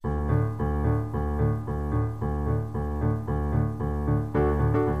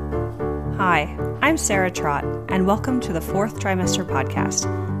Hi, I'm Sarah Trott, and welcome to the Fourth Trimester Podcast.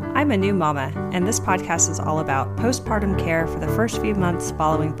 I'm a new mama, and this podcast is all about postpartum care for the first few months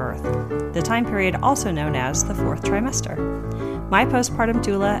following birth, the time period also known as the fourth trimester. My postpartum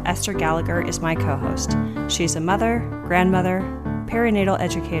doula, Esther Gallagher, is my co-host. She's a mother, grandmother, perinatal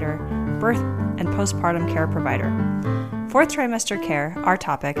educator, birth and postpartum care provider. Fourth trimester care, our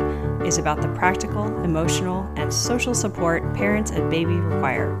topic, is about the practical, emotional, and social support parents and baby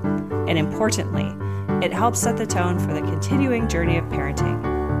require. And importantly, it helps set the tone for the continuing journey of parenting.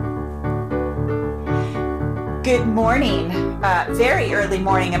 Good morning, very early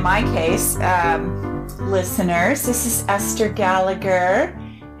morning in my case, listeners. This is Esther Gallagher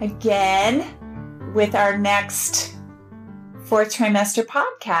again with our next fourth trimester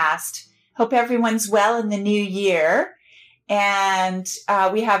podcast. Hope everyone's well in the new year. And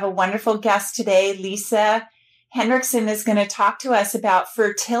we have a wonderful guest today. Lisa Hendrickson is going to talk to us about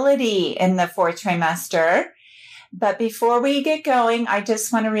fertility in the fourth trimester. But before we get going, I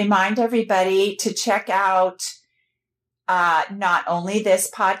just want to remind everybody to check out not only this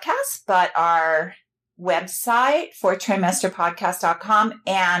podcast, but our website, fourthtrimesterpodcast.com,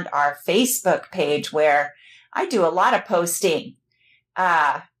 and our Facebook page, where I do a lot of posting.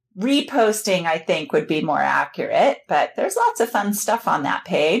 Reposting, I think, would be more accurate, but there's lots of fun stuff on that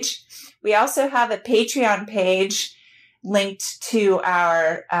page. We also have a Patreon page linked to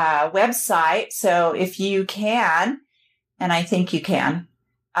our website. So if you can, and I think you can,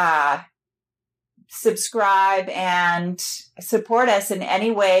 subscribe and support us in any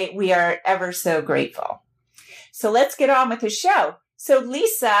way, we are ever so grateful. So let's get on with the show. So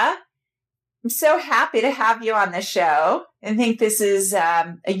Lisa, I'm so happy to have you on the show. I think this is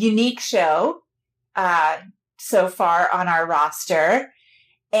a unique show so far on our roster.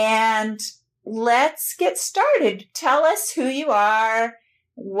 And let's get started. Tell us who you are,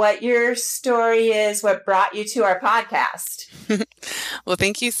 what your story is, what brought you to our podcast. Well,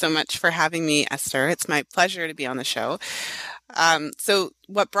 thank you so much for having me, Esther. It's my pleasure to be on the show. So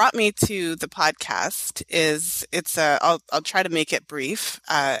what brought me to the podcast is I'll try to make it brief.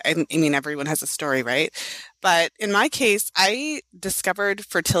 I mean, everyone has a story, right? But in my case, I discovered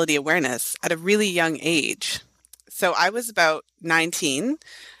fertility awareness at a really young age. So I was about 19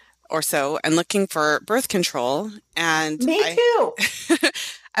 or so and looking for birth control. And me too.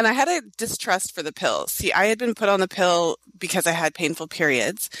 And I had a distrust for the pill. See, I had been put on the pill because I had painful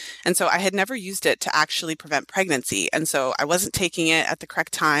periods. And so I had never used it to actually prevent pregnancy. And so I wasn't taking it at the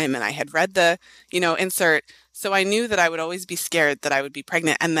correct time. And I had read the, insert. So I knew that I would always be scared that I would be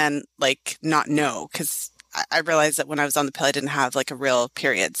pregnant and then not know, because I realized that when I was on the pill, I didn't have a real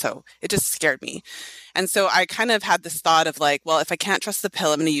period. So it just scared me. And so I kind of had this thought of well, if I can't trust the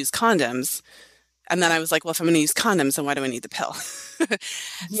pill, I'm going to use condoms. And then I was like, well, if I'm going to use condoms, then why do I need the pill?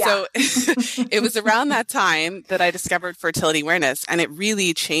 Yeah. So it was around that time that I discovered fertility awareness, and it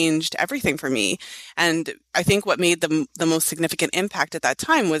really changed everything for me. And I think what made the most significant impact at that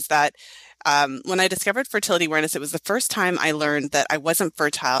time was that when I discovered fertility awareness, it was the first time I learned that I wasn't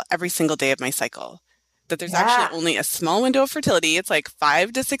fertile every single day of my cycle. That there's actually only a small window of fertility. It's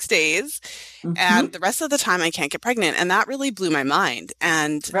 5 to 6 days. Mm-hmm. And the rest of the time I can't get pregnant. And that really blew my mind.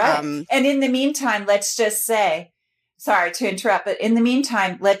 And right. And in the meantime, let's just say, sorry to interrupt, but in the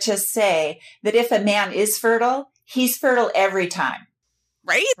meantime, let's just say that if a man is fertile, he's fertile every time.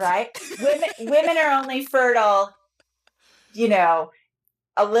 Right? Right? Women are only fertile,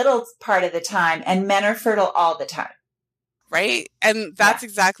 a little part of the time, and men are fertile all the time. Right. And that's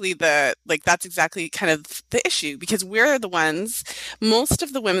exactly that's exactly kind of the issue, because we're the ones, most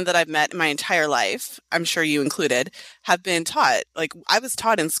of the women that I've met in my entire life, I'm sure you included, have been taught, I was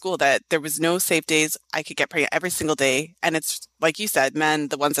taught in school that there was no safe days. I could get pregnant every single day. And it's like you said, men,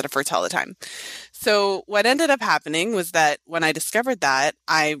 the ones that are fertile all the time. So what ended up happening was that when I discovered that,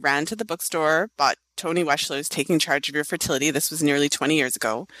 I ran to the bookstore, bought Tony Weschler's Taking Charge of Your Fertility. This was nearly 20 years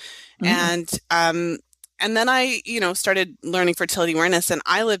ago. Mm-hmm. And then I, started learning fertility awareness, and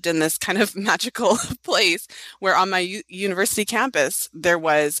I lived in this kind of magical place where on my university campus, there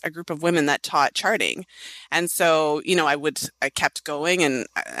was a group of women that taught charting. And so, I kept going and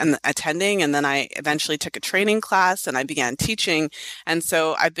attending, and then I eventually took a training class and I began teaching. And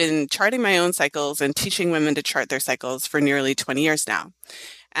so I've been charting my own cycles and teaching women to chart their cycles for nearly 20 years now.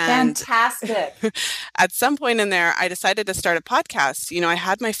 And fantastic. At some point in there, I decided to start a podcast. I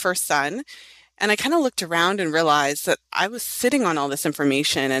had my first son. And I kind of looked around and realized that I was sitting on all this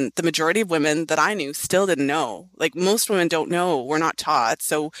information, and the majority of women that I knew still didn't know. Most women don't know. We're not taught.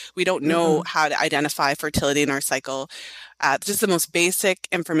 So we don't know how to identify fertility in our cycle. just the most basic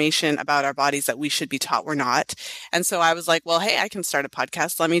information about our bodies that we should be taught we're not. And so I was like, well, hey, I can start a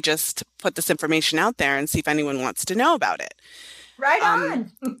podcast. Let me just put this information out there and see if anyone wants to know about it. Right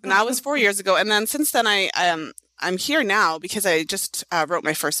on. And that was 4 years ago. And then since then, I'm here now because I just wrote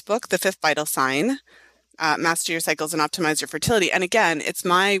my first book, The Fifth Vital Sign, Master Your Cycles and Optimize Your Fertility. And again, it's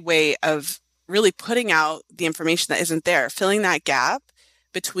my way of really putting out the information that isn't there, filling that gap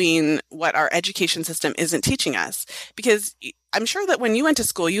between what our education system isn't teaching us. Because I'm sure that when you went to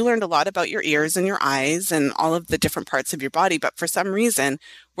school, you learned a lot about your ears and your eyes and all of the different parts of your body. But for some reason,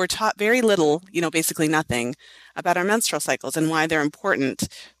 we're taught very little, basically nothing about our menstrual cycles and why they're important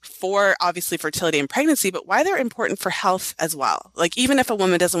for obviously fertility and pregnancy, but why they're important for health as well. Like even if a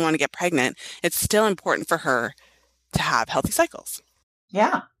woman doesn't want to get pregnant, it's still important for her to have healthy cycles.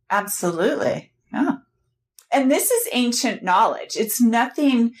 Yeah, absolutely. Yeah. And this is ancient knowledge. It's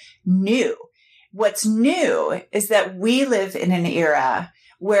nothing new. What's new is that we live in an era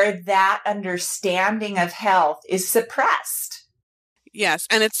where that understanding of health is suppressed. Yes.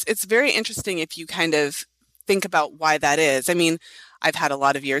 And it's very interesting if you kind of think about why that is. I mean, I've had a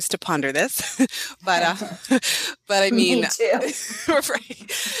lot of years to ponder this, but I mean, Me too.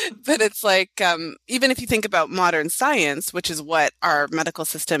 Right. But it's like, even if you think about modern science, which is what our medical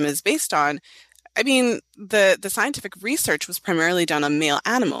system is based on, I mean, the scientific research was primarily done on male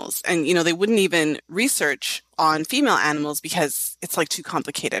animals, and, they wouldn't even research on female animals because it's like too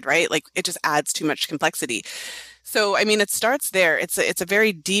complicated, right? Like it just adds too much complexity. So, I mean, it starts there. It's a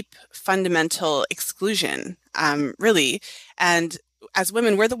very deep, fundamental exclusion, really. And as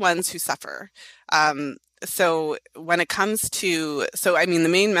women, we're the ones who suffer. So when it comes to, I mean, the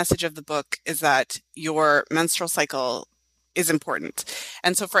main message of the book is that your menstrual cycle is important.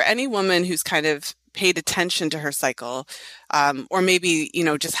 And so for any woman who's kind of paid attention to her cycle, or maybe,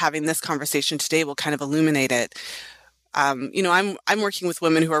 just having this conversation today will kind of illuminate it. I'm working with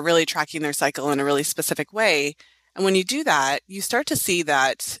women who are really tracking their cycle in a really specific way. And when you do that, you start to see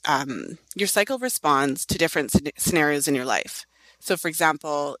that your cycle responds to different scenarios in your life. So for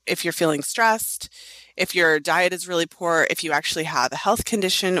example, if you're feeling stressed, if your diet is really poor, if you actually have a health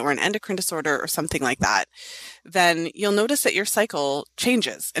condition or an endocrine disorder or something like that, then you'll notice that your cycle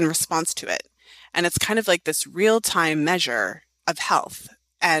changes in response to it. And it's kind of like this real-time measure of health.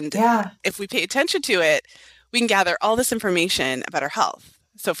 And if we pay attention to it, we can gather all this information about our health.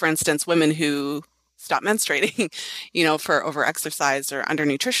 So for instance, women who stop menstruating, for over-exercise or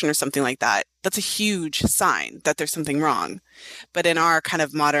under-nutrition or something like that, that's a huge sign that there's something wrong. But in our kind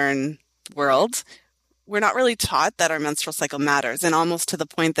of modern world, we're not really taught that our menstrual cycle matters, and almost to the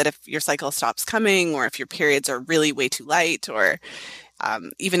point that if your cycle stops coming, or if your periods are really way too light, or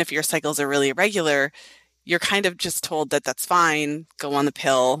even if your cycles are really irregular, you're kind of just told that that's fine, go on the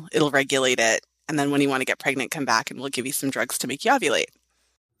pill, it'll regulate it, and then when you want to get pregnant, come back and we'll give you some drugs to make you ovulate.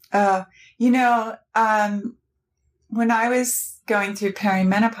 When I was going through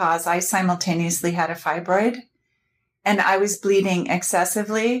perimenopause, I simultaneously had a fibroid, and I was bleeding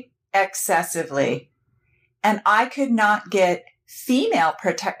excessively. And I could not get female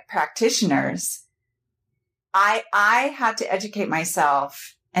practitioners. I had to educate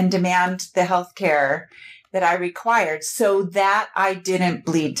myself and demand the health care that I required so that I didn't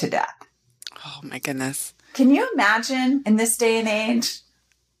bleed to death. Oh my goodness. Can you imagine in this day and age?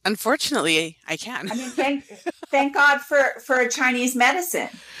 Unfortunately, I can. I mean, thank God for Chinese medicine.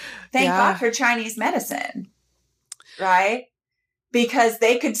 Thank God for Chinese medicine, right? Because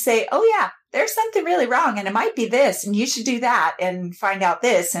they could say, oh yeah, there's something really wrong and it might be this and you should do that and find out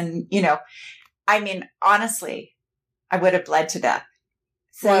this. And, I mean, honestly, I would have bled to death.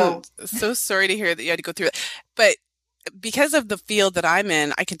 So, so sorry to hear that you had to go through it. But because of the field that I'm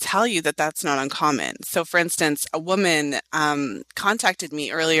in, I can tell you that that's not uncommon. So for instance, a woman contacted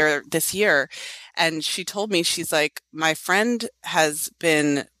me earlier this year, and she told me, she's like, my friend has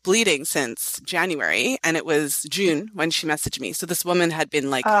been bleeding since January, and it was June when she messaged me. So this woman had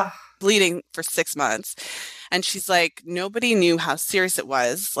been bleeding for 6 months. And she's like, nobody knew how serious it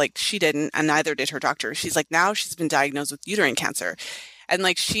was. Like she didn't, and neither did her doctor. She's like, now she's been diagnosed with uterine cancer. And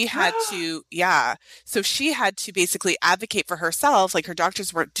like she had to, so she had to basically advocate for herself. Like her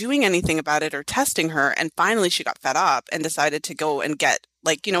doctors weren't doing anything about it or testing her. And finally she got fed up and decided to go and get,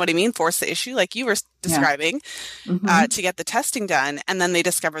 like, you know what I mean? Force the issue, like you were describing, to get the testing done. And then they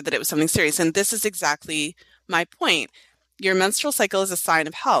discovered that it was something serious. And this is exactly my point. Your menstrual cycle is a sign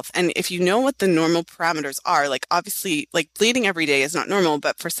of health. And if you know what the normal parameters are, like obviously like bleeding every day is not normal,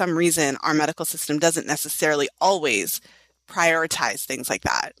 but for some reason our medical system doesn't necessarily always prioritize things like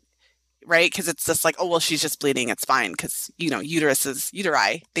that. right? Because it's just like, oh, well, she's just bleeding. It's fine because,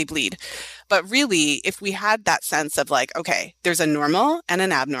 uteri, they bleed. But really, if we had that sense of like, okay, there's a normal and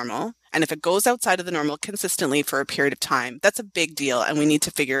an abnormal, and if it goes outside of the normal consistently for a period of time, that's a big deal and we need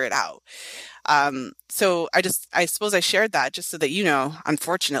to figure it out. So I suppose I shared that just so that,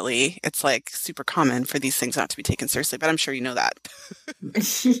 unfortunately, it's like super common for these things not to be taken seriously, but I'm sure you know that.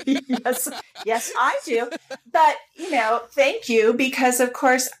 Yes, I do. But, thank you, because of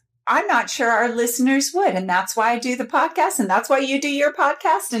course, I'm not sure our listeners would. And that's why I do the podcast. And that's why you do your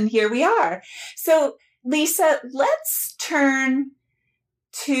podcast. And here we are. So Lisa, let's turn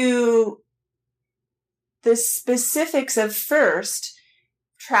to the specifics of first,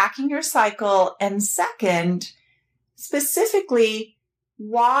 tracking your cycle, and second, specifically,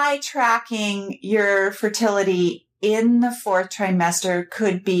 why tracking your fertility in the fourth trimester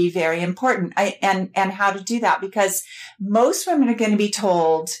could be very important, and how to do that, because most women are going to be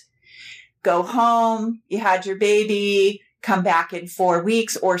told, go home, you had your baby, come back in 4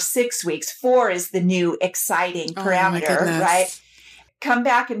 weeks or 6 weeks. 4 is the new exciting parameter, right? Come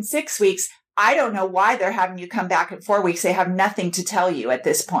back in 6 weeks. I don't know why they're having you come back in 4 weeks. They have nothing to tell you at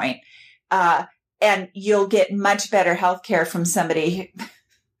this point. And you'll get much better health care from somebody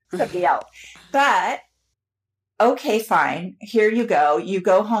else. But, okay, fine. Here you go. You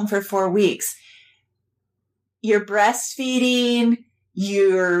go home for 4 weeks. You're breastfeeding,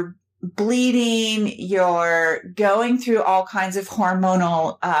 you're bleeding, you're going through all kinds of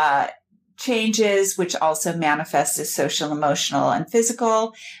hormonal changes, which also manifest as social, emotional, and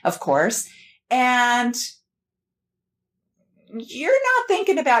physical, of course. And you're not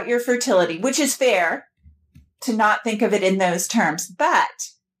thinking about your fertility, which is fair to not think of it in those terms.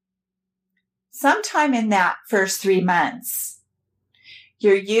 But sometime in that first 3 months,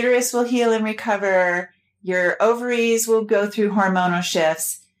 your uterus will heal and recover, your ovaries will go through hormonal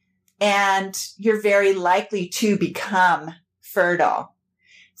shifts, and you're very likely to become fertile.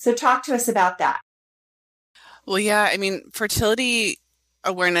 So talk to us about that. Well, yeah, I mean, fertility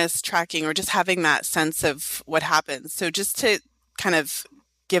awareness tracking, or just having that sense of what happens. So just to kind of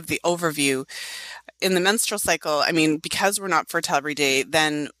give the overview, in the menstrual cycle, I mean, because we're not fertile every day,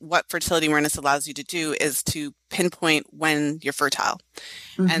 then what fertility awareness allows you to do is to pinpoint when you're fertile.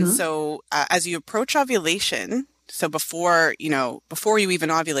 Mm-hmm. And so as you approach ovulation, so before you even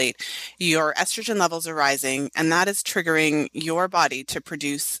ovulate, your estrogen levels are rising, and that is triggering your body to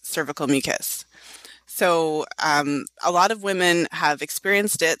produce cervical mucus. So a lot of women have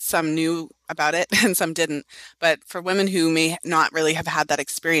experienced it. Some knew about it and some didn't. But for women who may not really have had that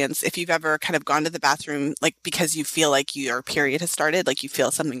experience, if you've ever kind of gone to the bathroom, like because you feel like your period has started, like you feel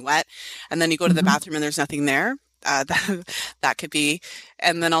something wet, and then you go to the bathroom and there's nothing there, that could be.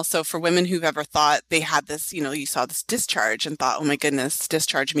 And then also for women who've ever thought they had this, you saw this discharge and thought, oh my goodness,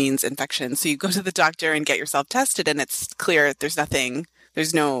 discharge means infection. So you go to the doctor and get yourself tested and it's clear there's nothing,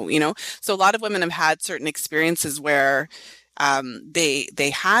 there's no, So a lot of women have had certain experiences where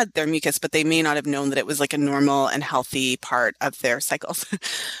they had their mucus, but they may not have known that it was like a normal and healthy part of their cycles.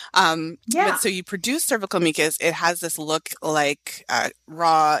 But so you produce cervical mucus. It has this look like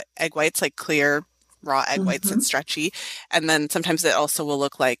raw egg whites, like clear raw egg whites and stretchy. And then sometimes it also will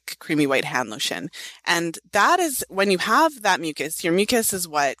look like creamy white hand lotion. And that is when you have that mucus, your mucus is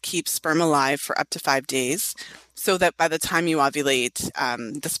what keeps sperm alive for up to 5 days. So that by the time you ovulate,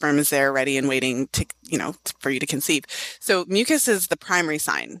 the sperm is there ready and waiting to, for you to conceive. So mucus is the primary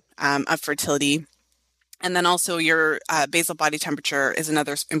sign of fertility. And then also your basal body temperature is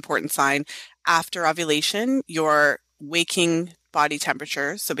another important sign. After ovulation, your waking body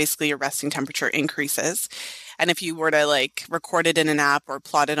temperature, so basically your resting temperature, increases. And if you were to record it in an app or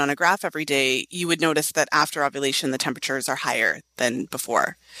plot it on a graph every day, you would notice that after ovulation, the temperatures are higher than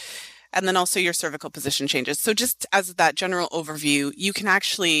before. And then also your cervical position changes. So just as that general overview, you can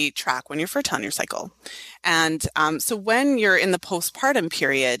actually track when you're fertile in your cycle. And so when you're in the postpartum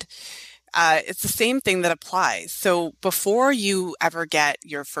period, it's the same thing that applies. So before you ever get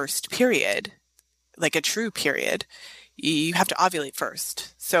your first period, like a true period, you have to ovulate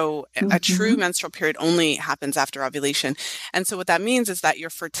first. So a true menstrual period only happens after ovulation. And so what that means is that your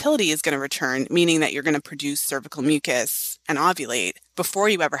fertility is going to return, meaning that you're going to produce cervical mucus and ovulate before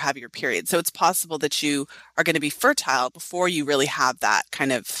you ever have your period. So it's possible that you are going to be fertile before you really have that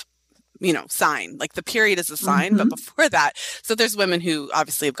kind of, sign. Like the period is a sign, but before that, so there's women who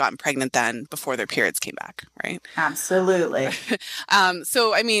obviously have gotten pregnant then before their periods came back, right? Absolutely.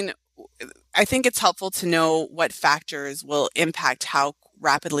 So, I think it's helpful to know what factors will impact how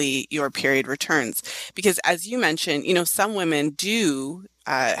rapidly your period returns. Because as you mentioned, some women do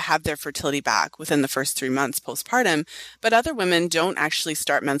have their fertility back within the first 3 months postpartum, but other women don't actually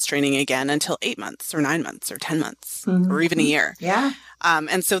start menstruating again until 8 months or 9 months or 10 months or even a year. Yeah.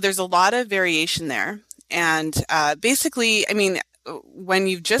 And so there's a lot of variation there. And basically, I mean, when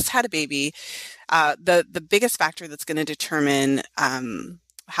you've just had a baby, the biggest factor that's going to determine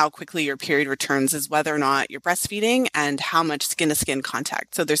how quickly your period returns is whether or not you're breastfeeding and how much skin-to-skin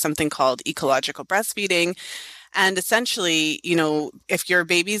contact. So there's something called ecological breastfeeding. And essentially, you know, if your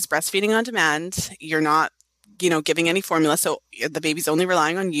baby's breastfeeding on demand, you're not, you know, giving any formula. So the baby's only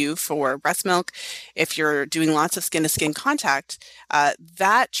relying on you for breast milk. If you're doing lots of skin-to-skin contact,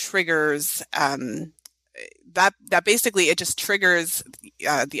 that triggers that basically it just triggers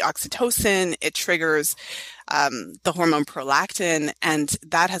the oxytocin, it triggers the hormone prolactin, and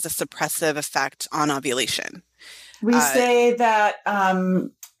that has a suppressive effect on ovulation. We say that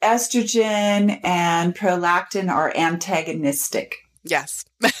estrogen and prolactin are antagonistic. Yes.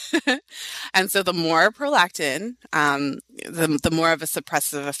 And so the more prolactin, the more of a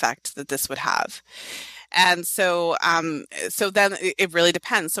suppressive effect that this would have. And so then it really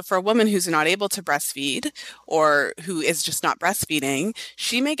depends. So for a woman who's not able to breastfeed or who is just not breastfeeding,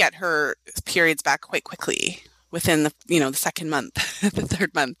 she may get her periods back quite quickly within the second month, the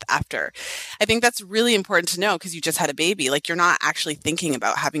third month after. I think that's really important to know because you just had a baby. Like you're not actually thinking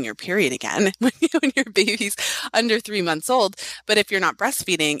about having your period again when your baby's under 3 months old. But if you're not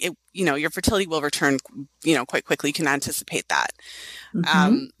breastfeeding, your fertility will return, quite quickly. You can anticipate that.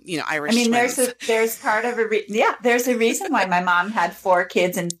 Irish twins. there's part of there's a reason why my mom had 4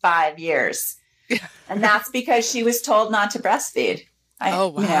 kids in 5 years. Yeah. And that's because she was told not to breastfeed.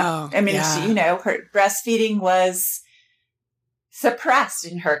 Wow. Her breastfeeding was suppressed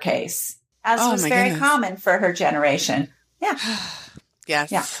in her case, as was very common for her generation. Yeah.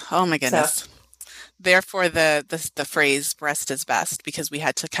 Yes. Yeah. Oh my goodness. So, therefore, the phrase "breast is best" because we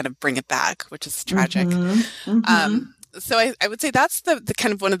had to kind of bring it back, which is tragic. So I would say that's the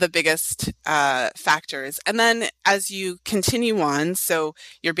kind of one of the biggest factors. And then as you continue on, so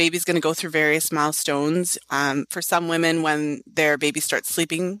your baby's going to go through various milestones. For some women, when their baby starts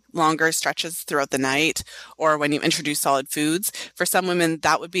sleeping longer, stretches throughout the night, or when you introduce solid foods. For some women,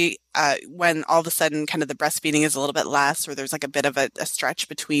 that would be when all of a sudden kind of the breastfeeding is a little bit less, or there's like a bit of a stretch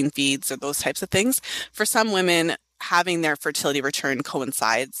between feeds or those types of things. For some women, having their fertility return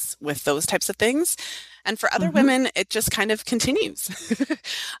coincides with those types of things. And for other women, it just kind of continues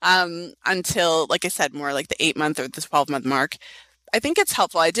until, like I said, more like the 8-month or the 12-month mark. I think it's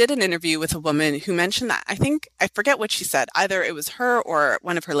helpful. I did an interview with a woman who mentioned that. I forget what she said. Either it was her or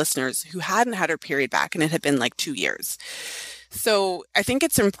one of her listeners who hadn't had her period back, and it had been like 2 years. So I think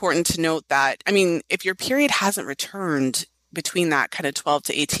it's important to note that, if your period hasn't returned between that kind of 12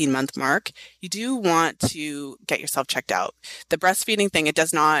 to 18 month mark, you do want to get yourself checked out. The breastfeeding thing, it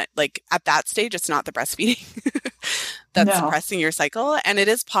does not, like at that stage, it's not the breastfeeding that's suppressing your cycle. And it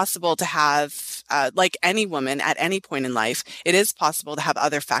is possible to have, like any woman at any point in life, it is possible to have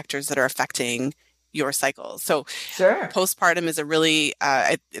other factors that are affecting your cycle. So postpartum is a really,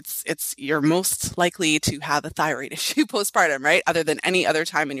 you're most likely to have a thyroid issue postpartum, right? Other than any other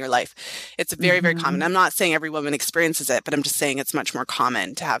time in your life. It's very, very common. I'm not saying every woman experiences it, but I'm just saying it's much more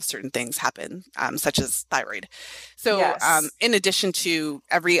common to have certain things happen, such as thyroid. So in addition to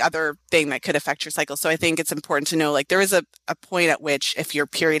every other thing that could affect your cycle. So I think it's important to know, like, there is a point at which if your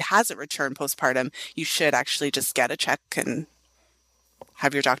period hasn't returned postpartum, you should actually just get a check and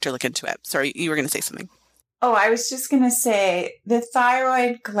have your doctor look into it. Sorry, you were going to say something. Oh, I was just going to say the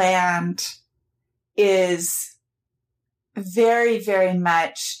thyroid gland is very, very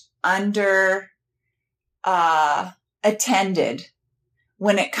much under attended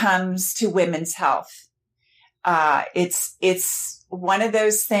when it comes to women's health. It's one of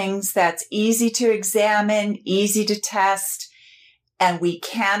those things that's easy to examine, easy to test, and we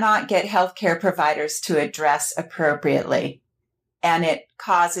cannot get healthcare providers to address appropriately. And it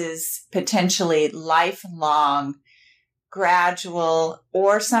causes potentially lifelong, gradual,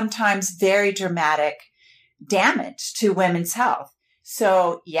 or sometimes very dramatic damage to women's health.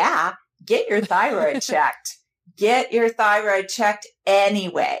 So get your thyroid checked. Get your thyroid checked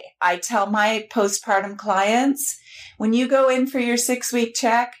anyway. I tell my postpartum clients, when you go in for your 6-week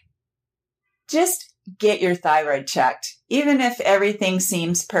check, just get your thyroid checked. Even if everything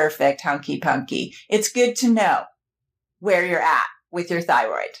seems perfect, hunky-punky, it's good to know where you're at with your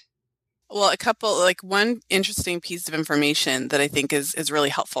thyroid. Well, one interesting piece of information that I think is really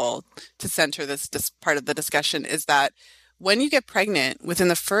helpful to center this part of the discussion is that when you get pregnant, within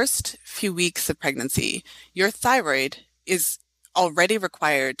the first few weeks of pregnancy, your thyroid is already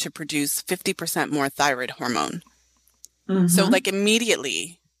required to produce 50% more thyroid hormone. So like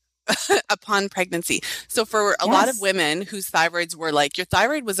immediately upon pregnancy. So for a lot of women whose thyroids were like, your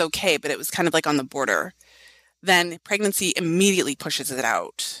thyroid was okay, but it was kind of like on the border, then pregnancy immediately pushes it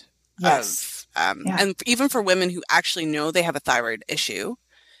out. Yes. And even for women who actually know they have a thyroid issue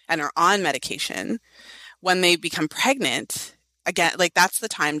and are on medication, when they become pregnant, again, like that's the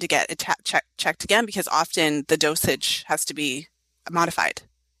time to get it checked again, because often the dosage has to be modified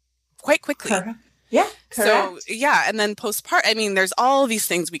quite quickly. Correct. Yeah. Correct. So, yeah. And then postpartum, I mean, there's all these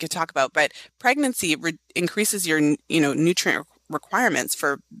things we could talk about, but pregnancy increases your, nutrient requirements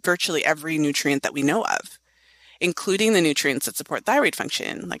for virtually every nutrient that we know of, including the nutrients that support thyroid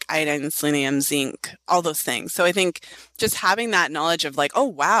function, like iodine, selenium, zinc, all those things. So I think just having that knowledge of like, oh,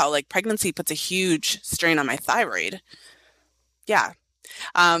 wow, like pregnancy puts a huge strain on my thyroid. Yeah.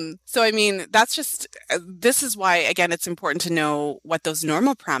 So, I mean, that's just, this is why, again, it's important to know what those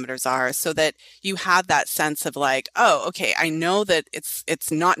normal parameters are so that you have that sense of like, oh, okay, I know that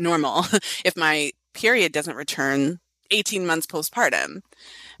it's not normal if my period doesn't return 18 months postpartum,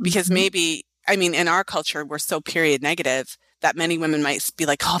 because maybe, I mean, in our culture, we're so period negative that many women might be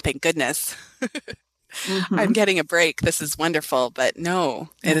like, oh, thank goodness, I'm getting a break. This is wonderful. But no,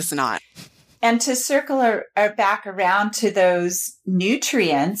 it is not. And to circle back around to those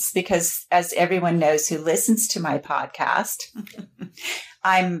nutrients, because as everyone knows who listens to my podcast,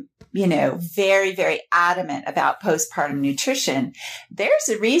 I'm, very, very adamant about postpartum nutrition. There's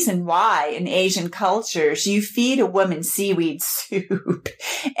a reason why in Asian cultures you feed a woman seaweed soup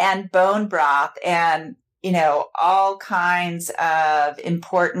and bone broth and, all kinds of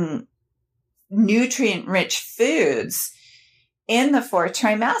important nutrient-rich foods in the fourth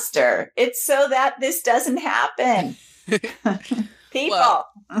trimester. It's so that this doesn't happen. People.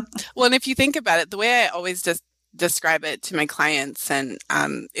 Well, and if you think about it, the way I always just describe it to my clients and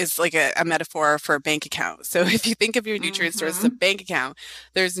is like a metaphor for a bank account. So if you think of your nutrient source as a bank account,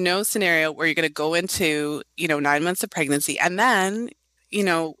 there's no scenario where you're going to go into, 9 months of pregnancy and then,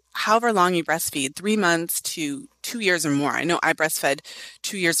 however long you breastfeed, 3 months to 2 years or more. I know I breastfed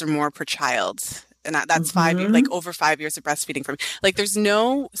 2 years or more per child. And that's 5 years, like over 5 years of breastfeeding for me. Like there's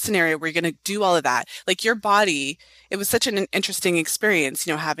no scenario where you're going to do all of that. Like your body, it was such an interesting experience,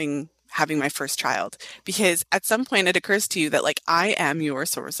 having my first child, because at some point it occurs to you that like, I am your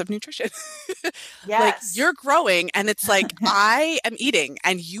source of nutrition. Like you're growing and it's like, I am eating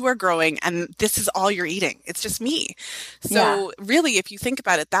and you are growing and this is all you're eating. It's just me. So really, if you think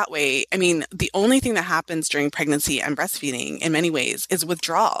about it that way, I mean, the only thing that happens during pregnancy and breastfeeding in many ways is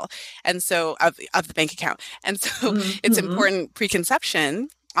withdrawal. And so of the bank account. And so it's important preconception,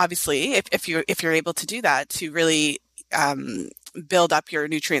 obviously, if you're able to do that, to really, build up your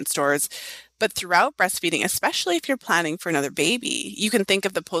nutrient stores. But throughout breastfeeding, especially if you're planning for another baby, you can think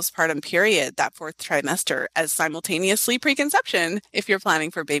of the postpartum period, that fourth trimester, as simultaneously preconception if you're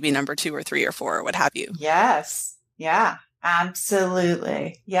planning for baby number 2 or 3 or 4 or what have you. Yes. Yeah,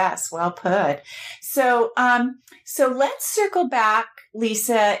 absolutely. Yes. Well put. So let's circle back,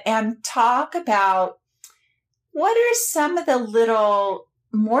 Lisa, and talk about what are some of the little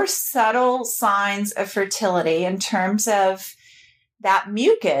more subtle signs of fertility in terms of that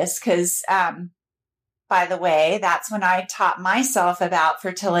mucus, because, by the way, that's when I taught myself about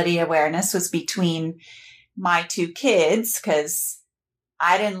fertility awareness, was between my 2 kids, because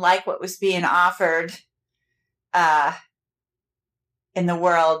I didn't like what was being offered in the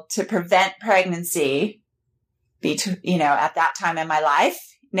world to prevent pregnancy, at that time in my life,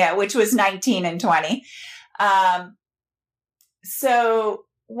 which was 19 and 20. So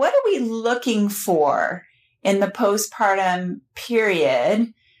what are we looking for in the postpartum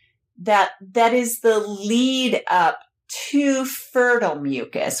period that is the lead up to fertile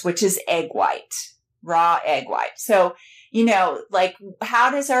mucus, which is egg white, raw egg white? So, like, how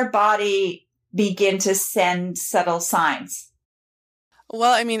does our body begin to send subtle signs?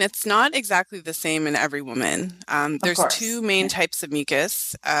 Well, I mean, it's not exactly the same in every woman. There's 2 main types of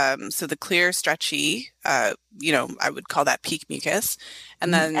mucus. So the clear, stretchy, I would call that peak mucus.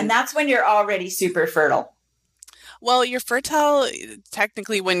 And that's when you're already super fertile. Well, you're fertile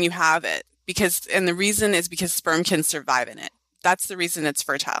technically when you have it, and the reason is because sperm can survive in it. That's the reason it's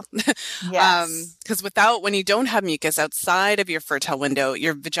fertile. Yes. Because when you don't have mucus outside of your fertile window,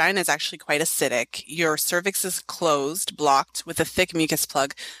 your vagina is actually quite acidic. Your cervix is closed, blocked with a thick mucus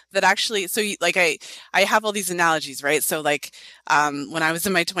plug that actually, I have all these analogies, right? So like, when I was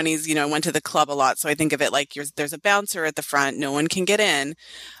in my 20s, I went to the club a lot. So I think of it like there's a bouncer at the front. No one can get in.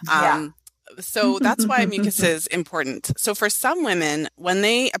 So that's why mucus is important. So for some women, when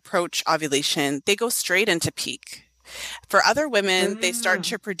they approach ovulation, they go straight into peak. For other women, they start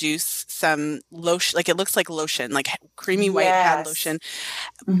to produce some lotion, like it looks like lotion, like creamy white hand lotion.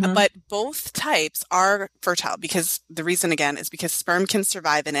 But both types are fertile because the reason, again, is because sperm can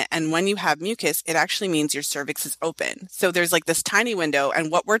survive in it. And when you have mucus, it actually means your cervix is open. So there's like this tiny window.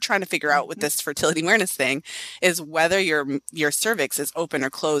 And what we're trying to figure out with this fertility awareness thing is whether your cervix is open or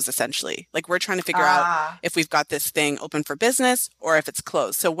closed, essentially. Like we're trying to figure out if we've got this thing open for business or if it's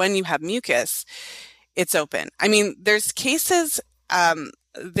closed. So when you have mucus, it's open. I mean, there's cases,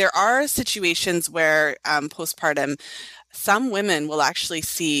 there are situations where postpartum, some women will actually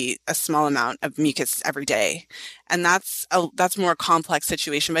see a small amount of mucus every day. And that's more complex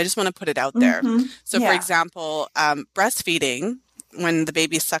situation, but I just want to put it out there. So for example, breastfeeding, when the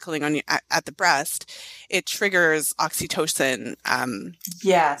baby is suckling on you at the breast, it triggers oxytocin.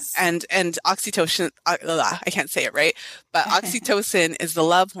 Yes. And oxytocin, I can't say it right, but oxytocin is the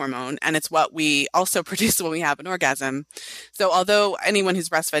love hormone, and it's what we also produce when we have an orgasm. So although anyone who's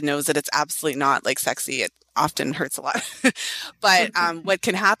breastfed knows that it's absolutely not like sexy, it often hurts a lot. But what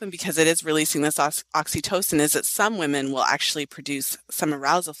can happen because it is releasing this oxytocin is that some women will actually produce some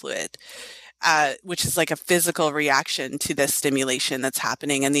arousal fluid. Which is like a physical reaction to the stimulation that's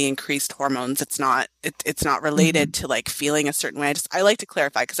happening and the increased hormones. It's not related to like feeling a certain way. I like to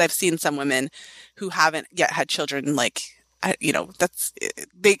clarify because I've seen some women who haven't yet had children, like, that's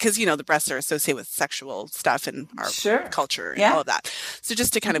because, the breasts are associated with sexual stuff in our culture and all of that. So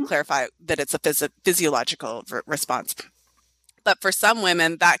just to kind of clarify that it's a physiological response. But for some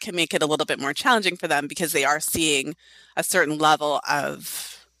women, that can make it a little bit more challenging for them because they are seeing a certain level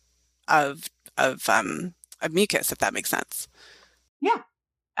of mucus, if that makes sense. Yeah,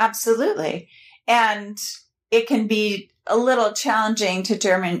 absolutely. And it can be a little challenging to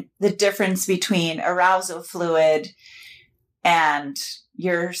determine the difference between arousal fluid and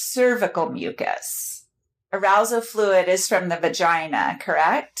your cervical mucus. Arousal fluid is from the vagina,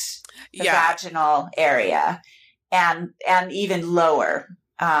 correct? The vaginal area, and even lower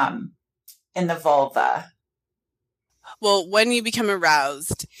in the vulva. Well, when you become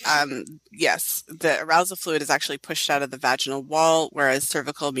aroused, yes, the arousal fluid is actually pushed out of the vaginal wall, whereas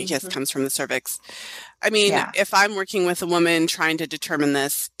cervical mucus comes from the cervix. I mean, if I'm working with a woman trying to determine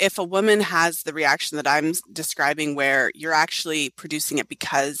this, if a woman has the reaction that I'm describing where you're actually producing it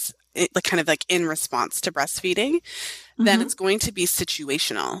because kind of like in response to breastfeeding, then it's going to be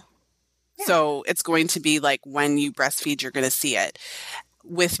situational. Yeah. So it's going to be like when you breastfeed, you're going to see it.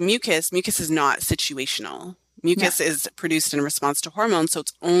 With mucus is not situational. Mucus is produced in response to hormones, so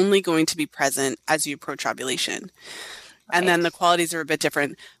it's only going to be present as you approach ovulation. And then the qualities are a bit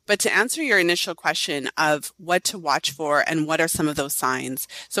different. But to answer your initial question of what to watch for and what are some of those signs.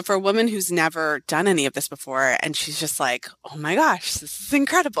 So for a woman who's never done any of this before and she's just like, oh my gosh, this is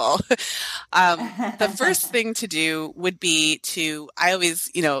incredible. The first thing to do would be I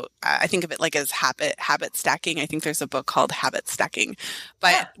always, I think of it like as habit stacking. I think there's a book called Habit Stacking.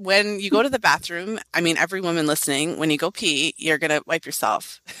 But when you go to the bathroom, I mean, every woman listening, when you go pee, you're going to wipe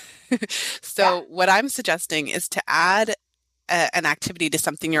yourself. So what I'm suggesting is to add an activity to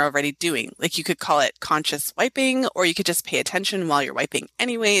something you're already doing. Like you could call it conscious wiping, or you could just pay attention while you're wiping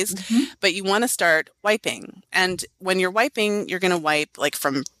anyways, but you want to start wiping. And when you're wiping, you're going to wipe like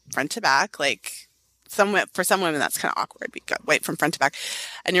from front to back, like for some women, that's kind of awkward. We got wipe from front to back,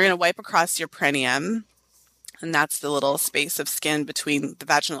 and you're going to wipe across your perineum. And that's the little space of skin between the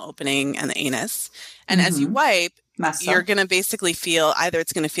vaginal opening and the anus. And as you wipe, you're going to basically feel either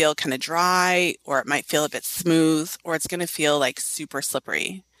it's going to feel kind of dry, or it might feel a bit smooth, or it's going to feel like super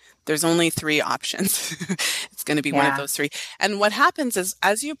slippery. There's only 3 options. It's going to be one of those 3. And what happens is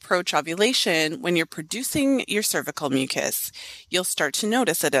as you approach ovulation, when you're producing your cervical mucus, you'll start to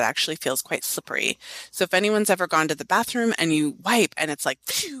notice that it actually feels quite slippery. So if anyone's ever gone to the bathroom and you wipe and it's like,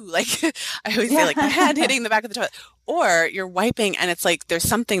 phew, like I always say, like my hand hitting the back of the toilet, or you're wiping and it's like there's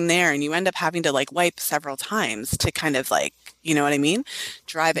something there and you end up having to like wipe several times to kind of like, you know what I mean?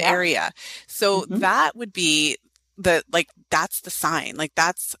 Dry the area. So that would be that's the sign, like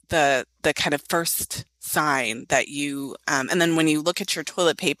that's the kind of first sign that you, and then when you look at your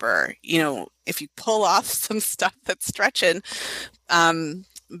toilet paper, if you pull off some stuff that's stretching,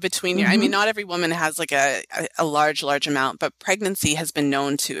 between your, I mean, not every woman has like a large amount, but pregnancy has been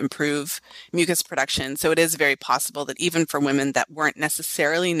known to improve mucus production. So it is very possible that even for women that weren't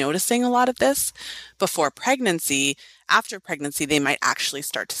necessarily noticing a lot of this before pregnancy, after pregnancy, they might actually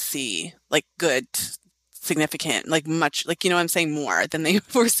start to see like good, significant, like much, like, I'm saying more than they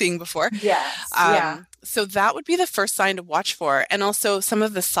were seeing before. Yes. So that would be the first sign to watch for. And also some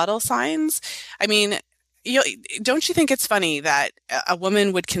of the subtle signs. I mean, don't you think it's funny that a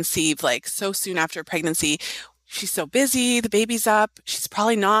woman would conceive like so soon after pregnancy? she's so busy, the baby's up, she's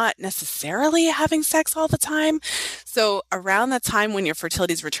probably not necessarily having sex all the time. So around that time when your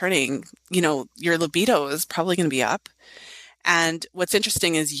fertility is returning, your libido is probably going to be up. And what's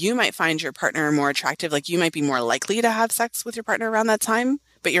interesting is you might find your partner more attractive. Like you might be more likely to have sex with your partner around that time,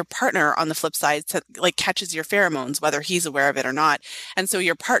 but your partner on the flip side like catches your pheromones, whether he's aware of it or not. And so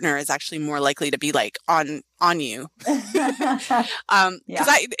your partner is actually more likely to be like on you. Because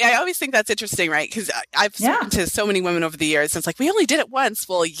I always think that's interesting, right? Because I've spoken to so many women over the years, and it's like, we only did it once.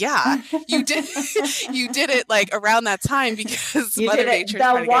 Well, yeah, you did. You did it like around that time because you Mother Nature is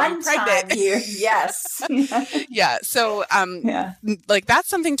trying to get you pregnant. Yes. Yeah. So, like that's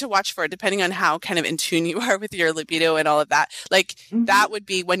something to watch for, depending on how kind of in tune you are with your libido and all of that. Like that would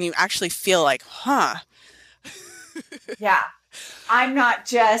be when you actually feel like, Yeah. I'm not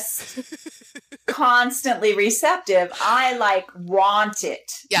just constantly receptive. I like want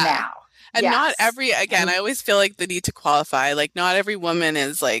it now. And not every, again, I always feel like the need to qualify, like not every woman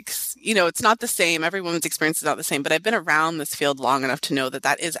is like, it's not the same. Every woman's experience is not the same, but I've been around this field long enough to know that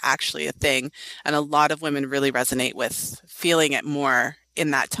that is actually a thing. And a lot of women really resonate with feeling it more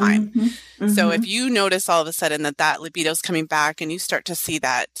in that time. So if you notice all of a sudden that libido is coming back and you start to see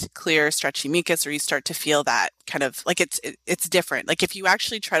that clear, stretchy mucus, or you start to feel that kind of like it's different. Like if you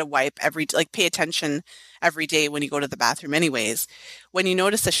actually try to wipe pay attention every day when you go to the bathroom anyways, when you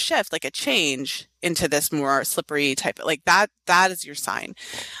notice a shift, like a change into this more slippery type, like that is your sign.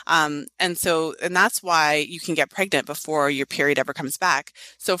 And that's why you can get pregnant before your period ever comes back.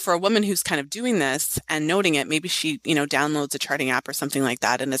 So for a woman who's kind of doing this and noting it, maybe she, downloads a charting app or something like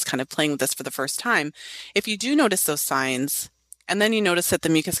that and is kind of playing with this for the first time. If you do notice those signs, and then you notice that the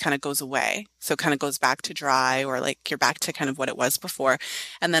mucus kind of goes away, so kind of goes back to dry, or like you're back to kind of what it was before.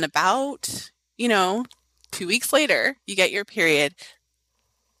 And then about, 2 weeks later, you get your period,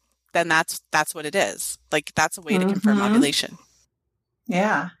 then that's what it is. Like that's a way to confirm ovulation.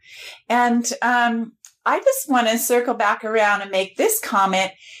 Yeah. And I just want to circle back around and make this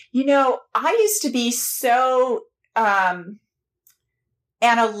comment. I used to be so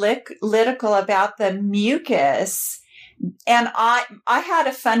analytical about the mucus. And I had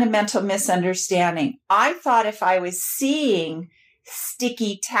a fundamental misunderstanding. I thought if I was seeing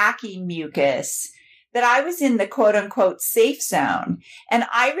sticky, tacky mucus, that I was in the quote unquote safe zone. And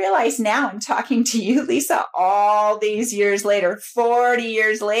I realize now I'm talking to you, Lisa, all these years later, 40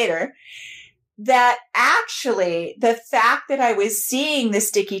 years later, that actually the fact that I was seeing the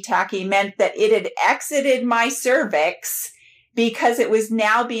sticky tacky meant that it had exited my cervix because it was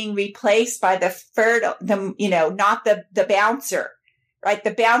now being replaced by not the bouncer, right?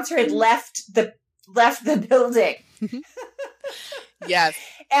 The bouncer had left the building. Yes.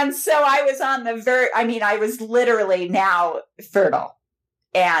 And so I was on the verge. I was literally now fertile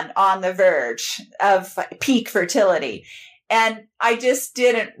and on the verge of peak fertility. And I just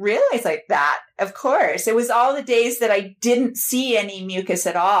didn't realize like that. Of course, it was all the days that I didn't see any mucus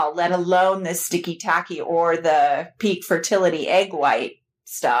at all, let alone the sticky tacky or the peak fertility egg white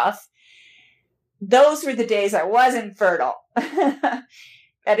stuff. Those were the days I wasn't fertile.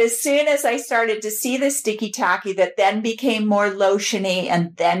 But as soon as I started to see the sticky tacky that then became more lotiony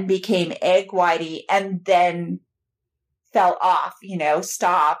and then became egg whitey and then fell off,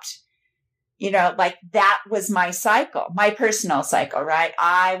 stopped, like that was my cycle, my personal cycle, right?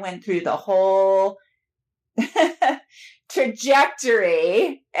 I went through the whole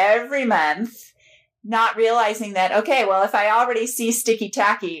trajectory every month, not realizing that, okay, well, if I already see sticky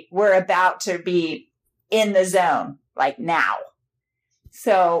tacky, we're about to be in the zone, like now.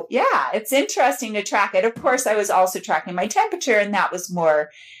 So yeah, it's interesting to track it. Of course, I was also tracking my temperature, and that was more,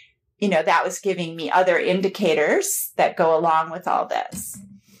 that was giving me other indicators that go along with all this.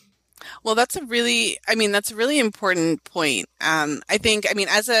 Well, that's a really important point. I think,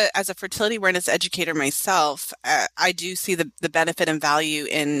 as a fertility awareness educator myself, I do see the benefit and value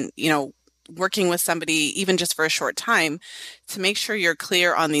in, working with somebody, even just for a short time, to make sure you're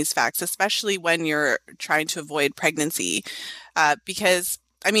clear on these facts, especially when you're trying to avoid pregnancy. Because,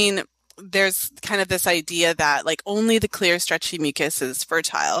 there's kind of this idea that like only the clear, stretchy mucus is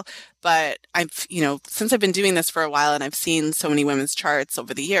fertile. But since I've been doing this for a while and I've seen so many women's charts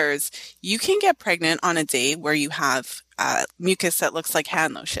over the years, you can get pregnant on a day where you have mucus that looks like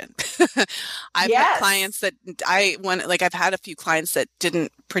hand lotion. I've had clients I've had a few clients that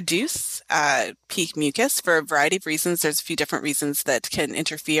didn't produce peak mucus for a variety of reasons. There's a few different reasons that can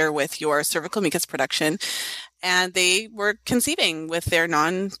interfere with your cervical mucus production. And they were conceiving with their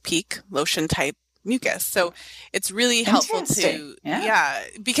non-peak lotion type mucus. So it's really helpful to,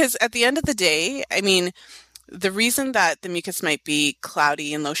 because at the end of the day, the reason that the mucus might be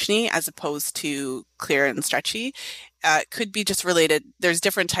cloudy and lotiony as opposed to clear and stretchy could be just related. There's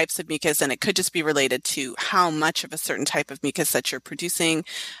different types of mucus, and it could just be related to how much of a certain type of mucus that you're producing.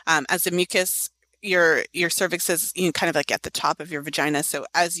 As the mucus, your cervix is kind of like at the top of your vagina. So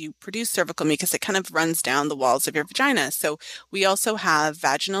as you produce cervical mucus, it kind of runs down the walls of your vagina. So we also have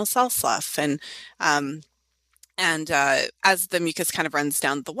vaginal cell slough, and as the mucus kind of runs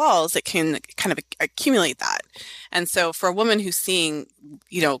down the walls, it can kind of accumulate that. And so for a woman who's seeing,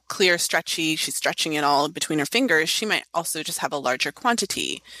 clear, stretchy, she's stretching it all between her fingers, she might also just have a larger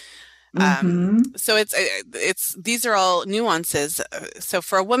quantity. So these are all nuances. So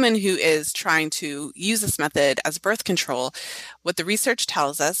for a woman who is trying to use this method as birth control, what the research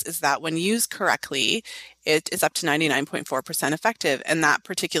tells us is that when used correctly, it is up to 99.4% effective. And that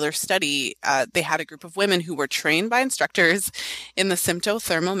particular study, they had a group of women who were trained by instructors in the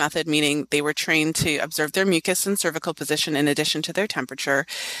symptothermal method, meaning they were trained to observe their mucus and cervical position in addition to their temperature.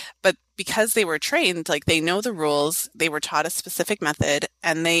 But because they were trained, like they know the rules, they were taught a specific method,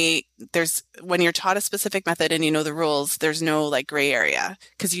 and when you're taught a specific method and you know the rules, there's no like gray area,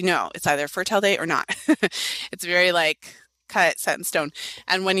 because it's either fertile day or not. It's very like cut, set in stone.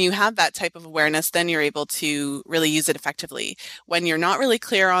 And when you have that type of awareness, then you're able to really use it effectively. When you're not really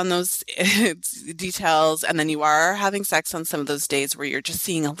clear on those details, and then you are having sex on some of those days where you're just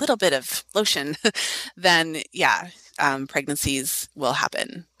seeing a little bit of lotion, then pregnancies will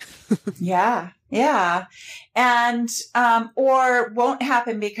happen. Yeah. And, or won't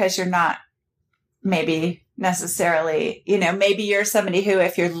happen because you're not maybe necessarily, maybe you're somebody who,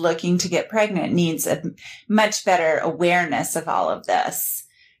 if you're looking to get pregnant, needs a much better awareness of all of this,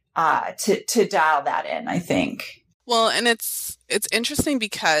 to dial that in, I think. Well, and it's interesting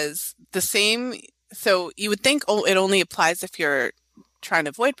because so you would think, it only applies if you're trying to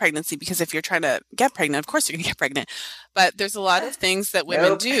avoid pregnancy, because if you're trying to get pregnant, of course you're going to get pregnant. But there's a lot of things that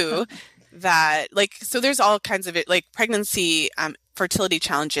women do that, so there's all kinds of it, like pregnancy, fertility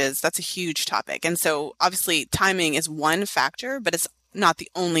challenges. That's a huge topic. And so obviously timing is one factor, but it's not the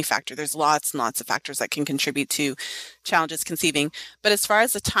only factor. There's lots and lots of factors that can contribute to challenges conceiving. But as far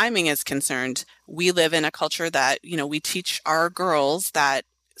as the timing is concerned, we live in a culture that, we teach our girls that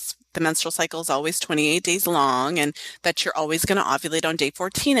the menstrual cycle is always 28 days long, and that you're always going to ovulate on day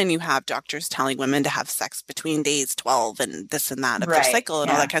 14. And you have doctors telling women to have sex between days 12 and this and that of their cycle and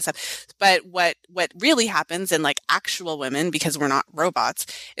all that kind of stuff. But what really happens in like actual women, because we're not robots,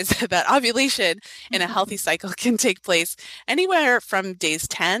 is that ovulation in a healthy cycle can take place anywhere from days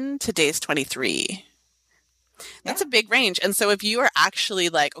 10 to days 23. That's a big range. And so if you are actually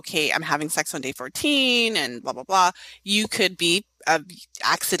like, okay, I'm having sex on day 14 and blah, blah, blah, you could be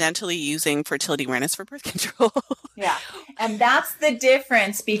accidentally using fertility awareness for birth control. Yeah. And that's the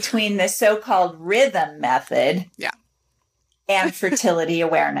difference between the so-called rhythm method and fertility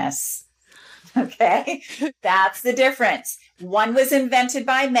awareness. Okay. That's the difference. One was invented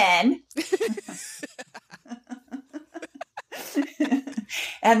by men.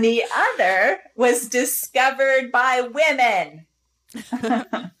 And the other was discovered by women.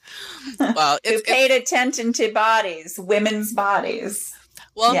 Well, who paid attention to bodies, women's bodies.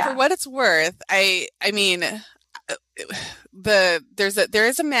 Well, for what it's worth, I mean, there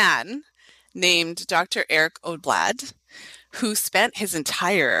is a man named Dr. Eric Odeblad who spent his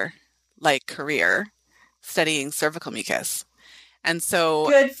entire career studying cervical mucus. And so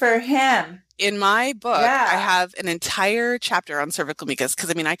good for him. In my book, I have an entire chapter on cervical mucus, because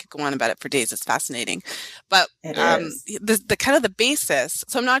I could go on about it for days. It's fascinating. But the kind of the basis,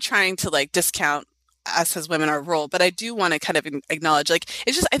 so I'm not trying to discount us as women, our role, but I do want to kind of acknowledge, I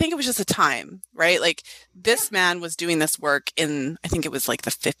think it was just a time, right? This man was doing this work in, I think it was the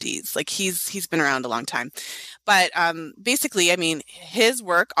 50s. He's been around a long time. But basically, his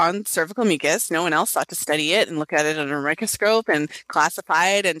work on cervical mucus, no one else thought to study it and look at it under a microscope and classify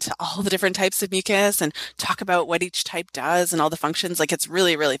it into all the different types of mucus and talk about what each type does and all the functions. It's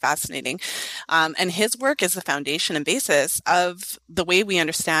really, really fascinating. And his work is the foundation and basis of the way we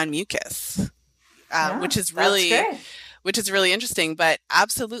understand mucus. Which is really interesting, but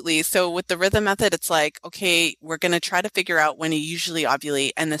absolutely. So with the rhythm method, it's okay, we're going to try to figure out when you usually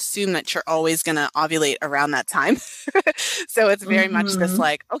ovulate and assume that you're always going to ovulate around that time. So it's very much this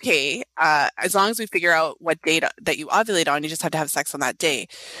okay, as long as we figure out what date that you ovulate on, you just have to have sex on that day.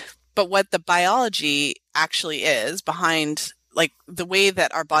 But what the biology actually is behind the way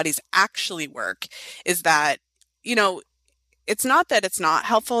that our bodies actually work is that, it's not that it's not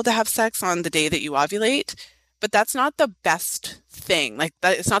helpful to have sex on the day that you ovulate, but that's not the best thing.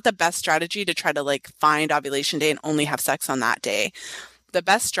 It's not the best strategy to try to find ovulation day and only have sex on that day. the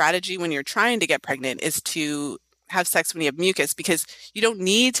best strategy when you're trying to get pregnant is to have sex when you have mucus, because you don't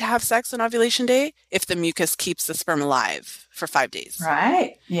need to have sex on ovulation day if the mucus keeps the sperm alive for 5 days.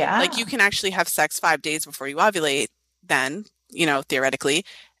 Right. Yeah. Like you can actually have sex 5 days before you ovulate then, theoretically.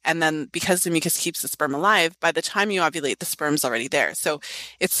 And then because the mucus keeps the sperm alive, by the time you ovulate, the sperm's already there. So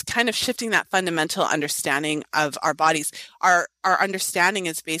it's kind of shifting that fundamental understanding of our bodies. Our understanding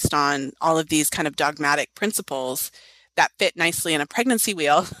is based on all of these kind of dogmatic principles that fit nicely in a pregnancy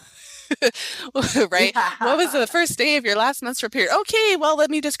wheel. Right? Yeah. What was the first day of your last menstrual period? Okay, well, let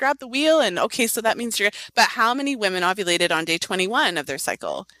me just grab the wheel. And okay, so that means but how many women ovulated on day 21 of their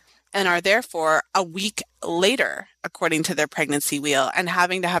cycle and are therefore a week later, according to their pregnancy wheel, and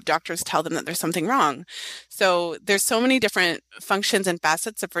having to have doctors tell them that there's something wrong? So there's so many different functions and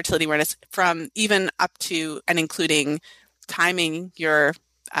facets of fertility awareness, from even up to and including timing your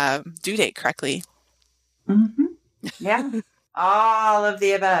due date correctly. Mm-hmm. Yeah. All of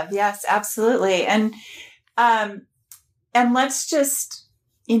the above. Yes, absolutely. And let's just,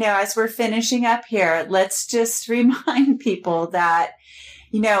 as we're finishing up here, let's just remind people that,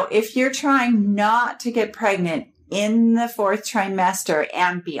 if you're trying not to get pregnant in the 4th trimester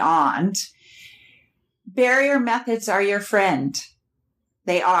and beyond, barrier methods are your friend.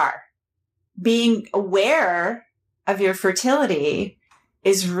 They are. Being aware of your fertility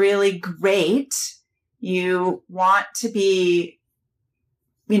is really great. You want to be,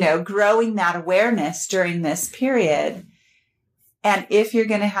 growing that awareness during this period. And if you're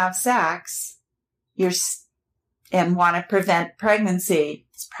going to have sex, and want to prevent pregnancy,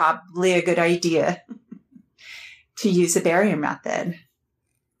 it's probably a good idea to use a barrier method.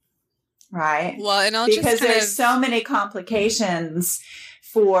 Right? Well, and because there's so many complications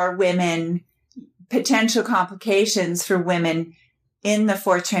for women, potential complications for women in the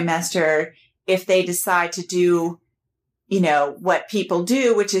 4th trimester if they decide to do, what people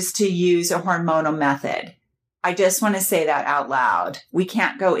do, which is to use a hormonal method. I just want to say that out loud. We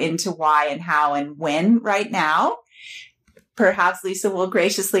can't go into why and how and when right now. Perhaps Lisa will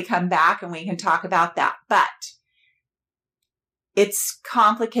graciously come back and we can talk about that. But it's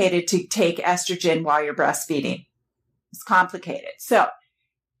complicated to take estrogen while you're breastfeeding. It's complicated. So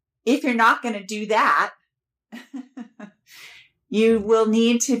if you're not going to do that, you will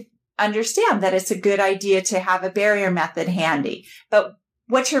need to understand that it's a good idea to have a barrier method handy. But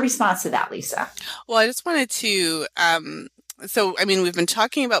what's your response to that, Lisa? Well, I just wanted to, we've been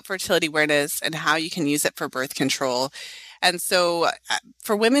talking about fertility awareness and how you can use it for birth control. And so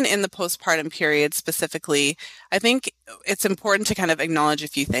for women in the postpartum period specifically, I think it's important to kind of acknowledge a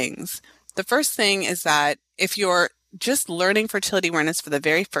few things. The first thing is that if you're just learning fertility awareness for the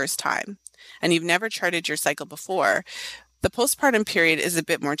very first time and you've never charted your cycle before, the postpartum period is a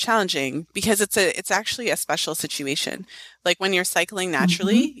bit more challenging because it's actually a special situation. Like when you're cycling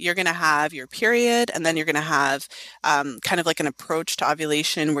naturally, you're going to have your period, and then you're going to have kind of like an approach to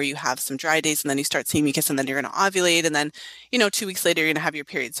ovulation where you have some dry days and then you start seeing mucus and then you're going to ovulate. And then, 2 weeks later, you're going to have your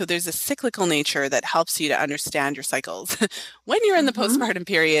period. So there's a cyclical nature that helps you to understand your cycles. When you're in the postpartum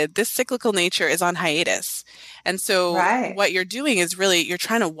period, this cyclical nature is on hiatus. And so what you're doing is really, you're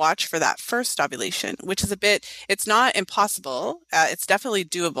trying to watch for that first ovulation, which is it's not impossible. It's definitely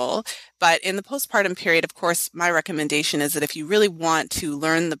doable. But in the postpartum period, of course, my recommendation is that if you really want to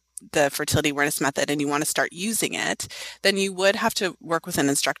learn the fertility awareness method and you want to start using it, then you would have to work with an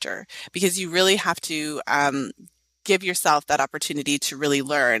instructor, because you really have to give yourself that opportunity to really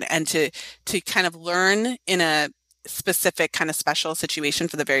learn and to kind of learn in a specific kind of special situation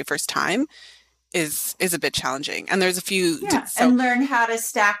for the very first time is a bit challenging. And there's a few... Yeah, and learn how to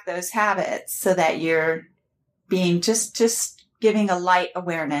stack those habits so that you're being just giving a light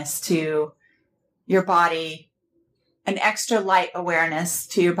awareness to your body, an extra light awareness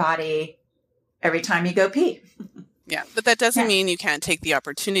to your body every time you go pee. Yeah, but that doesn't mean you can't take the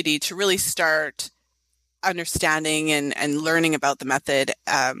opportunity to really start understanding and learning about the method.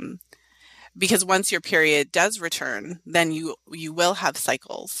 Because once your period does return, then you will have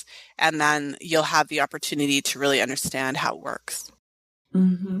cycles, and then you'll have the opportunity to really understand how it works.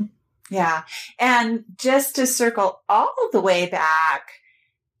 Mm-hmm. Yeah. And just to circle all the way back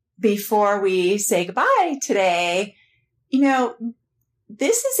before we say goodbye today,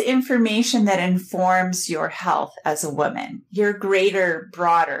 this is information that informs your health as a woman, your greater,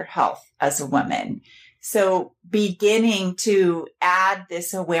 broader health as a woman. So beginning to add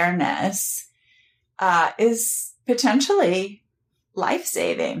this awareness is potentially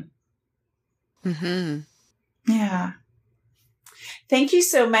life-saving. Mm-hmm. Yeah. Thank you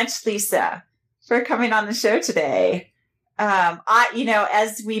so much, Lisa, for coming on the show today.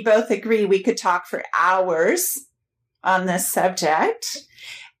 As we both agree, we could talk for hours on this subject.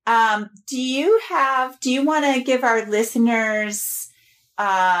 Do you want to give our listeners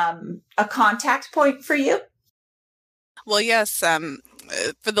a contact point for you? Well, yes.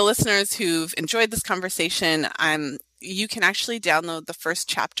 For the listeners who've enjoyed this conversation, you can actually download the first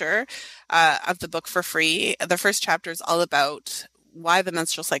chapter of the book for free. The first chapter is all about why the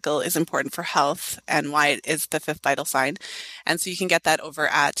menstrual cycle is important for health and why it is the fifth vital sign. And so you can get that over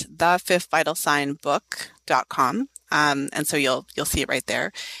at thefifthvitalsignbook.com. And so you'll see it right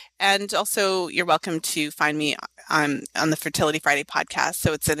there. And also you're welcome to find me on the Fertility Friday podcast.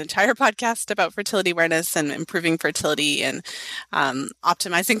 So it's an entire podcast about fertility awareness and improving fertility and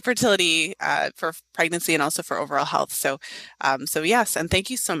optimizing fertility for pregnancy and also for overall health. So yes, and thank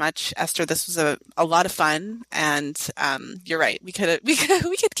you so much, Esther. This was a lot of fun, and you're right. We could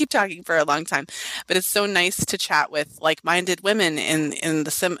keep talking for a long time, but it's so nice to chat with like-minded women in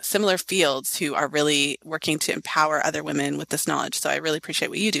the similar fields who are really working to empower other women with this knowledge. So I really appreciate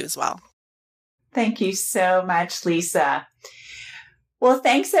what you do as well. Thank you so much, Lisa. Well,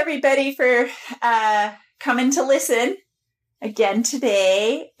 thanks everybody for coming to listen again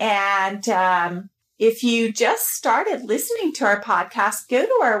today. And if you just started listening to our podcast, go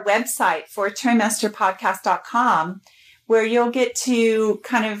to our website, fourthtrimesterpodcast.com, where you'll get to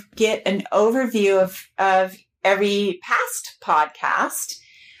kind of get an overview of every past podcast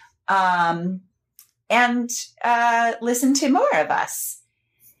and listen to more of us.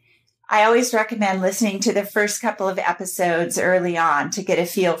 I always recommend listening to the first couple of episodes early on to get a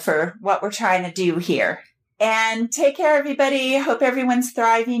feel for what we're trying to do here. And take care, everybody. Hope everyone's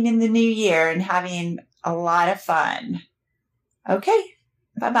thriving in the new year and having a lot of fun. Okay,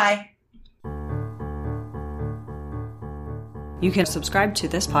 bye-bye. You can subscribe to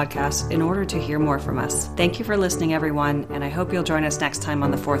this podcast in order to hear more from us. Thank you for listening, everyone, and I hope you'll join us next time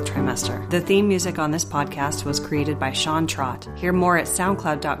on the fourth trimester. The theme music on this podcast was created by Sean Trott. Hear more at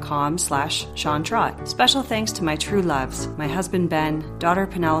soundcloud.com/Sean Trott. Special thanks to my true loves, my husband Ben, daughter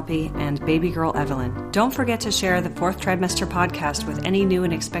Penelope, and baby girl Evelyn. Don't forget to share the fourth trimester podcast with any new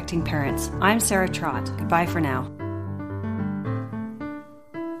and expecting parents. I'm Sarah Trott. Goodbye for now.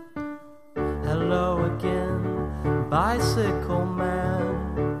 Hello again, bicycle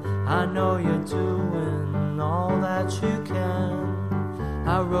man. I know you're doing all that you can.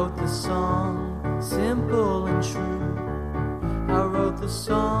 I wrote the song, simple and true. I wrote the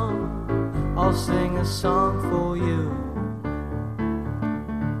song, I'll sing a song for you.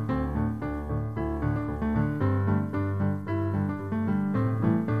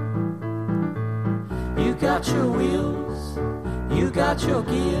 You got your wheels, you got your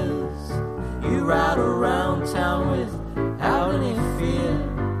gears. You ride around town without any fear.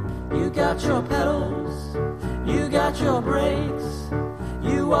 You got your pedals, you got your brakes.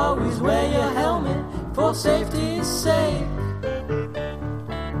 You always wear your helmet for safety's sake.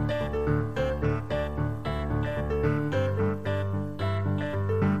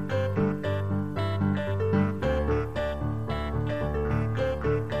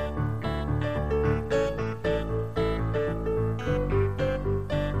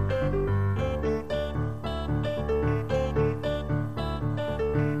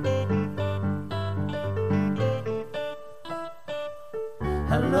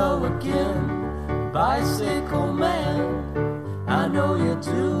 Hello again, bicycle man. I know you're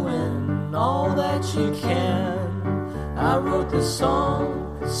doing all that you can. I wrote the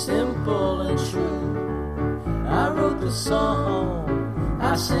song, simple and true. I wrote the song,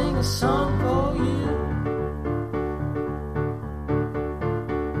 I sing a song for you.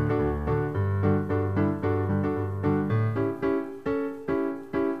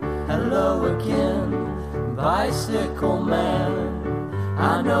 Hello again, bicycle man.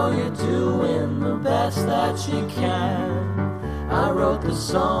 I know you're doing the best that you can. I wrote the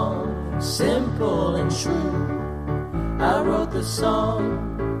song, simple and true. I wrote the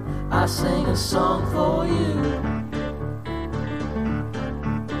song, I sing a song for you.